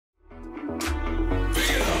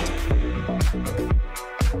Hey,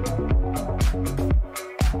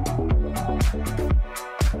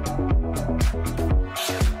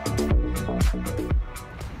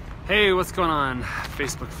 what's going on?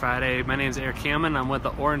 Facebook Friday. My name is Eric Hammond. I'm with the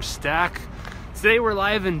Orange Stack. Today we're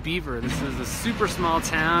live in Beaver. This is a super small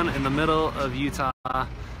town in the middle of Utah.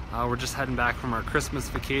 We're just heading back from our Christmas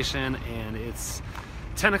vacation, and it's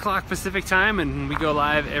 10 o'clock Pacific time, and we go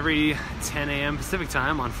live every 10 a.m. Pacific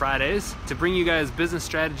time on Fridays to bring you guys business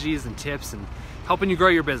strategies and tips and helping you grow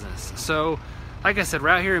your business. So like I said, we're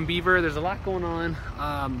out here in Beaver. There's a lot going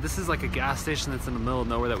on. This is like a gas station that's in the middle of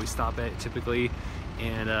nowhere that we stop at typically,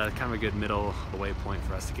 and kind of a good middle of the way point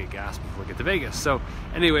for us to get gas before we get to Vegas. So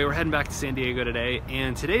anyway, we're heading back to San Diego today,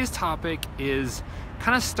 and today's topic is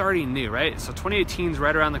kind of starting new, right? So 2018 is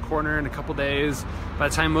right around the corner in a couple days. By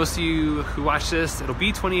the time most of you who watch this, it'll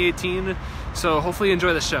be 2018. So hopefully you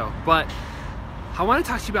enjoy the show. But I want to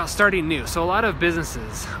talk to you about starting new. So a lot of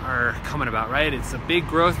businesses are coming about, right? It's a big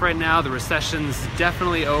growth right now. The recession's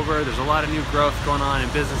definitely over. There's a lot of new growth going on in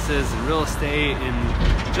businesses and real estate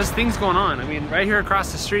and just things going on. I mean, right here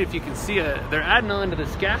across the street, if you can see it, they're adding on to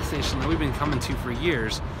this gas station that we've been coming to for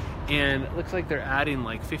years. And it looks like they're adding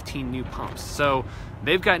like 15 new pumps. So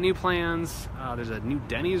they've got new plans. There's a new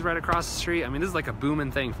Denny's right across the street. I mean, this is like a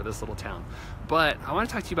booming thing for this little town. But I want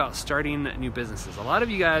to talk to you about starting new businesses. A lot of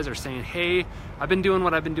you guys are saying, hey, I've been doing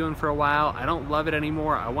what I've been doing for a while. I don't love it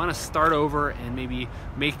anymore. I want to start over and maybe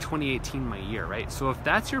make 2018 my year, right? So if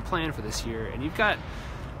that's your plan for this year and you've got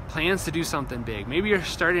plans to do something big, maybe you're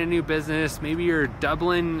starting a new business, maybe you're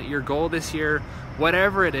doubling your goal this year,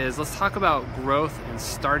 whatever it is, let's talk about growth and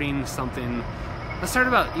starting something. Let's start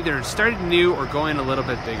about either starting new or going a little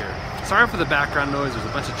bit bigger. Sorry for the background noise, there's a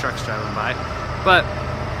bunch of trucks driving by. But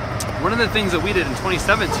one of the things that we did in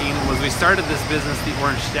 2017 was we started this business, the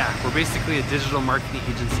Orange Stack. We're basically a digital marketing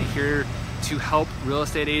agency here to help real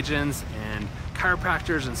estate agents and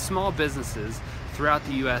chiropractors and small businesses throughout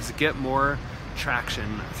the US get more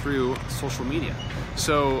traction through social media.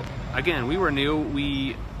 So again, we were new.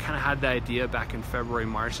 We kind of had the idea back in February,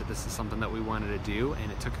 March that this is something that we wanted to do,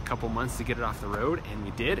 and it took a couple months to get it off the road, and we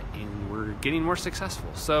did, and we're getting more successful.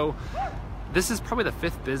 So this is probably the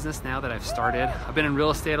 5th business now that I've started. I've been in real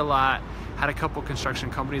estate a lot, had a couple construction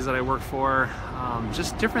companies that I work for,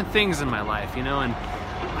 just different things in my life, you know, and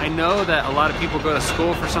I know that a lot of people go to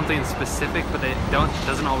school for something specific, but it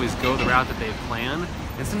doesn't always go the route that they've planned.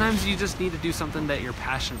 And sometimes you just need to do something that you're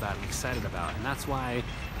passionate about and excited about. And that's why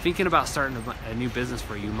thinking about starting a new business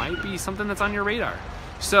for you might be something that's on your radar.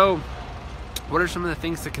 So what are some of the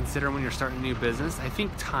things to consider when you're starting a new business? I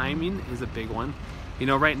think timing is a big one. You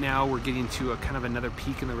know, right now we're getting to a kind of another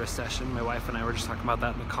peak in the recession. My wife and I were just talking about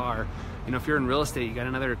that in the car. You know, if you're in real estate, you got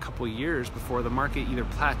another couple years before the market either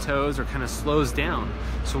plateaus or kind of slows down.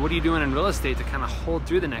 So what are you doing in real estate to kind of hold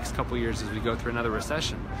through the next couple years as we go through another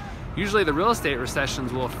recession? Usually the real estate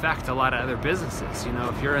recessions will affect a lot of other businesses. You know,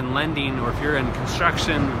 if you're in lending or if you're in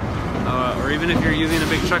construction, or even if you're using a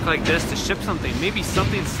big truck like this to ship something, maybe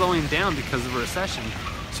something's slowing down because of a recession.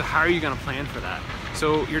 So how are you going to plan for that?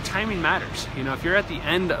 So your timing matters. You know, if you're at the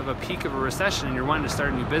end of a peak of a recession and you're wanting to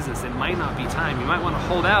start a new business, it might not be time. You might want to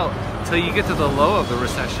hold out until you get to the low of the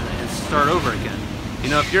recession and start over again. You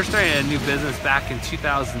know, if you're starting a new business back in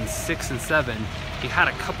 2006 and 7, you had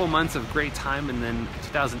a couple months of great time, and then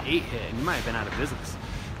 2008 hit and you might have been out of business.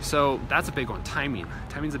 So that's a big one.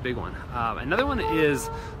 Timing's a big one. Another one is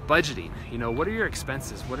budgeting. You know, what are your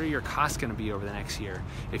expenses? What are your costs going to be over the next year?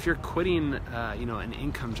 If you're quitting, you know, an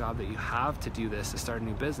income job that you have to do this to start a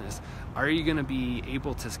new business, are you going to be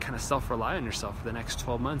able to kind of self-rely on yourself for the next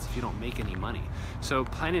 12 months if you don't make any money? So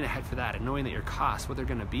planning ahead for that and knowing that your costs, what they're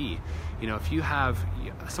going to be. You know, if you have,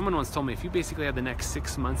 someone once told me, if you basically have the next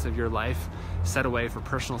 6 months of your life set away for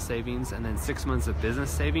personal savings and then 6 months of business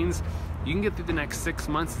savings, you can get through the next 6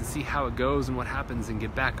 months and see how it goes and what happens and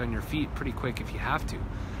get back on your feet pretty quick if you have to.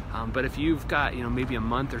 But if you've got, you know, maybe a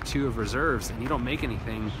month or two of reserves and you don't make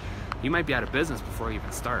anything, you might be out of business before you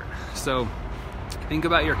even start. So think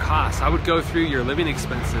about your costs. I would go through your living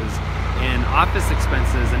expenses and office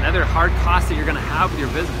expenses and other hard costs that you're going to have with your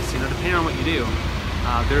business, you know, depending on what you do.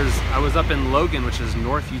 I was up in Logan, which is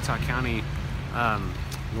North Utah County,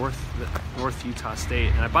 North Utah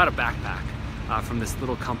State, and I bought a backpack from this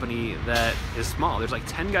little company that is small. There's like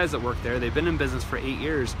 10 guys that work there. They've been in business for 8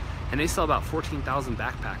 years, and they sell about 14,000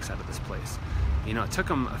 backpacks out of this place. You know, it took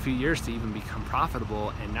them a few years to even become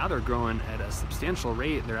profitable, and now they're growing at a substantial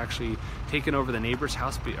rate. They're actually taking over the neighbor's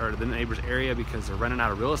house or the neighbor's area because they're running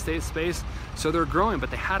out of real estate space. So they're growing, but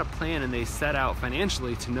they had a plan and they set out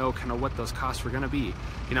financially to know kind of what those costs were going to be.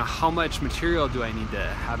 You know, how much material do I need to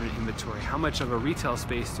have in inventory? How much of a retail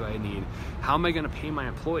space do I need? How am I going to pay my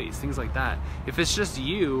employees? Things like that. If it's just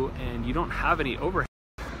you and you don't have any overhead,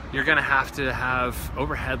 you're gonna have to have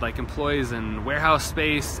overhead like employees and warehouse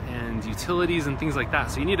space and utilities and things like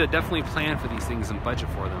that. So you need to definitely plan for these things and budget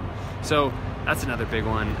for them. So that's another big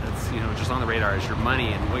one that's, you know, just on the radar is your money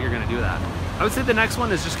and what you're gonna do with that. I would say the next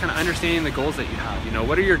one is just kind of understanding the goals that you have. You know,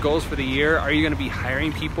 what are your goals for the year? Are you gonna be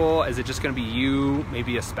hiring people? Is it just gonna be you,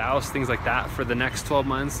 maybe a spouse, things like that for the next 12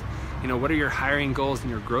 months? You know, what are your hiring goals and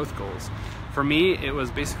your growth goals? For me, it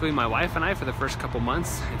was basically my wife and I for the first couple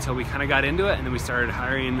months until we kind of got into it, and then we started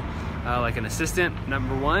hiring like an assistant,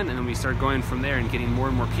 number one, and then we started going from there and getting more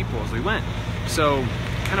and more people as we went. So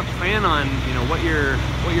kind of plan on, you know, what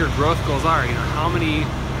your growth goals are. You know, how many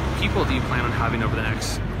people do you plan on having over the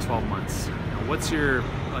next 12 months? You know,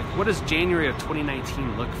 what does January of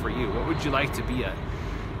 2019 look for you? What would you like to be at?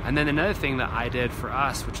 And then another thing that I did for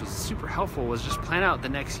us, which was super helpful, was just plan out the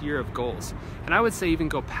next year of goals. And I would say even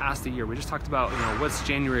go past the year. We just talked about, you know, what's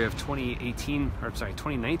January of 2019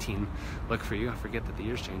 look for you. I forget that the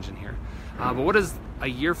year's changing here. But what does a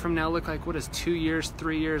year from now look like? What does 2 years,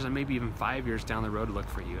 3 years, and maybe even 5 years down the road look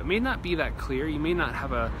for you? It may not be that clear. You may not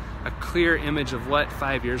have a clear image of what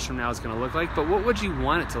 5 years from now is going to look like, but what would you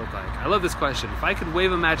want it to look like? I love this question. If I could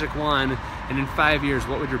wave a magic wand and in 5 years,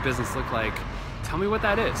 what would your business look like? Tell me what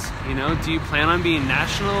that is. You know, do you plan on being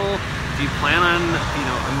national? Do you plan on, you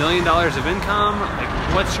know, $1 million of income? Like,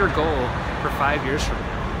 what's your goal for 5 years from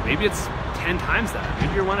now? Maybe it's 10 times that.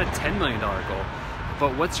 Maybe you want a $10 million goal.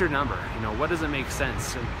 But what's your number? You know, what does it make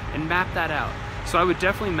sense? And map that out. So I would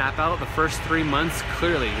definitely map out the first 3 months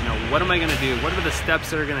clearly. You know, what am I going to do? What are the steps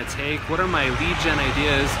that are going to take? What are my lead gen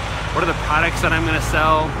ideas? What are the products that I'm going to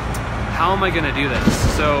sell? How am I going to do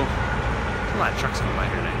this? So, a lot of trucks going by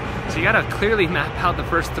here tonight. So you gotta clearly map out the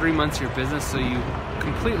first 3 months of your business so you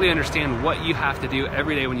completely understand what you have to do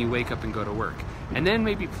every day when you wake up and go to work. And then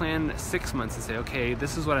maybe plan 6 months and say, okay,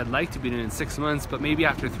 this is what I'd like to be doing in 6 months, but maybe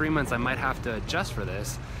after 3 months I might have to adjust for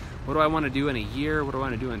this. What do I want to do in a year? What do I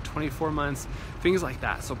want to do in 24 months? Things like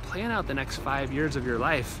that. So plan out the next 5 years of your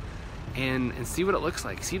life and see what it looks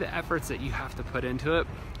like. See the efforts that you have to put into it.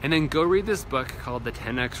 And then go read this book called The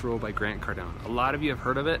 10X Rule by Grant Cardone. A lot of you have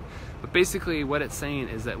heard of it, but basically what it's saying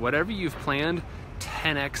is that whatever you've planned,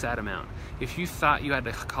 10X that amount. If you thought you had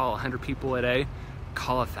to call 100 people a day,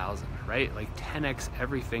 call 1,000, right? Like 10X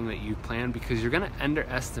everything that you planned, because you're gonna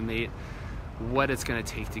underestimate what it's gonna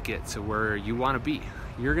take to get to where you wanna be.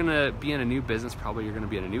 You're gonna be in a new business, probably you're gonna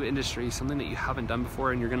be in a new industry, something that you haven't done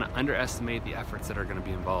before, and you're gonna underestimate the efforts that are gonna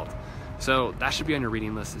be involved. So that should be on your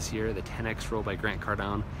reading list this year, The 10X Rule by Grant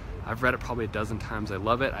Cardone. I've read it probably a dozen times. I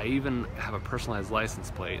love it. I even have a personalized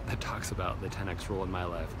license plate that talks about the 10X Rule in my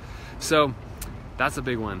life. So that's a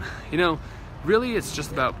big one. You know, really it's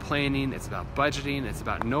just about planning, it's about budgeting, it's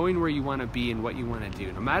about knowing where you want to be and what you want to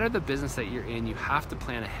do. No matter the business that you're in, you have to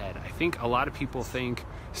plan ahead. I think a lot of people think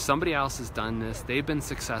somebody else has done this, they've been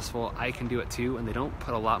successful, I can do it too, and they don't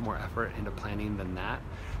put a lot more effort into planning than that.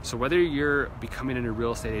 So whether you're becoming a new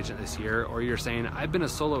real estate agent this year, or you're saying, I've been a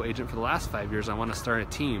solo agent for the last 5 years, I want to start a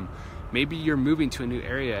team. Maybe you're moving to a new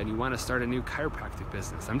area and you want to start a new chiropractic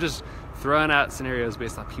business. I'm just throwing out scenarios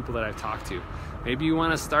based on people that I've talked to. Maybe you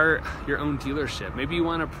want to start your own dealership. Maybe you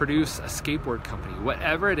want to produce a skateboard company.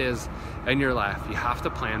 Whatever it is in your life, you have to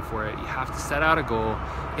plan for it. You have to set out a goal.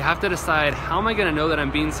 You have to decide, how am I going to know that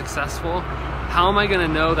I'm being successful? How am I going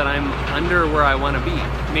to know that I'm under where I want to be?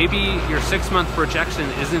 Maybe your 6-month projection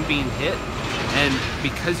isn't being hit, and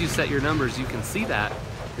because you set your numbers, you can see that.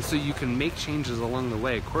 And so you can make changes along the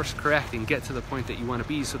way, course correct, and get to the point that you want to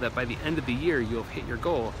be, so that by the end of the year, you'll hit your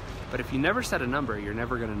goal. But if you never set a number, you're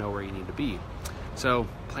never going to know where you need to be. So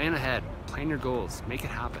plan ahead, plan your goals, make it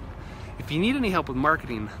happen. If you need any help with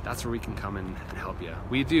marketing, that's where we can come in and help you.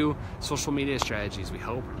 We do social media strategies. We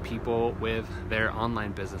help people with their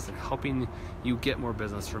online business and helping you get more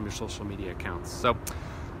business from your social media accounts. So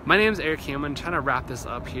my name is Eric Hammond, trying to wrap this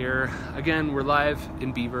up here. Again, we're live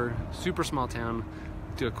in Beaver, super small town.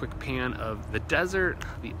 Do a quick pan of the desert,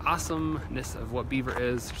 the awesomeness of what Beaver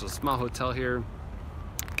is. There's a small hotel here,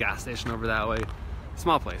 gas station over that way,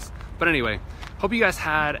 small place. But anyway, hope you guys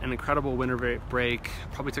had an incredible winter break.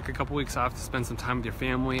 Probably took a couple weeks off to spend some time with your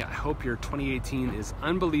family. I hope your 2018 is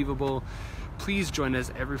unbelievable. Please join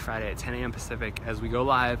us every Friday at 10 a.m. Pacific as we go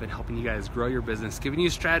live and helping you guys grow your business, giving you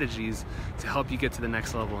strategies to help you get to the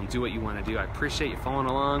next level and do what you want to do. I appreciate you following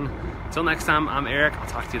along. Until next time, I'm Eric. I'll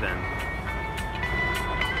talk to you then.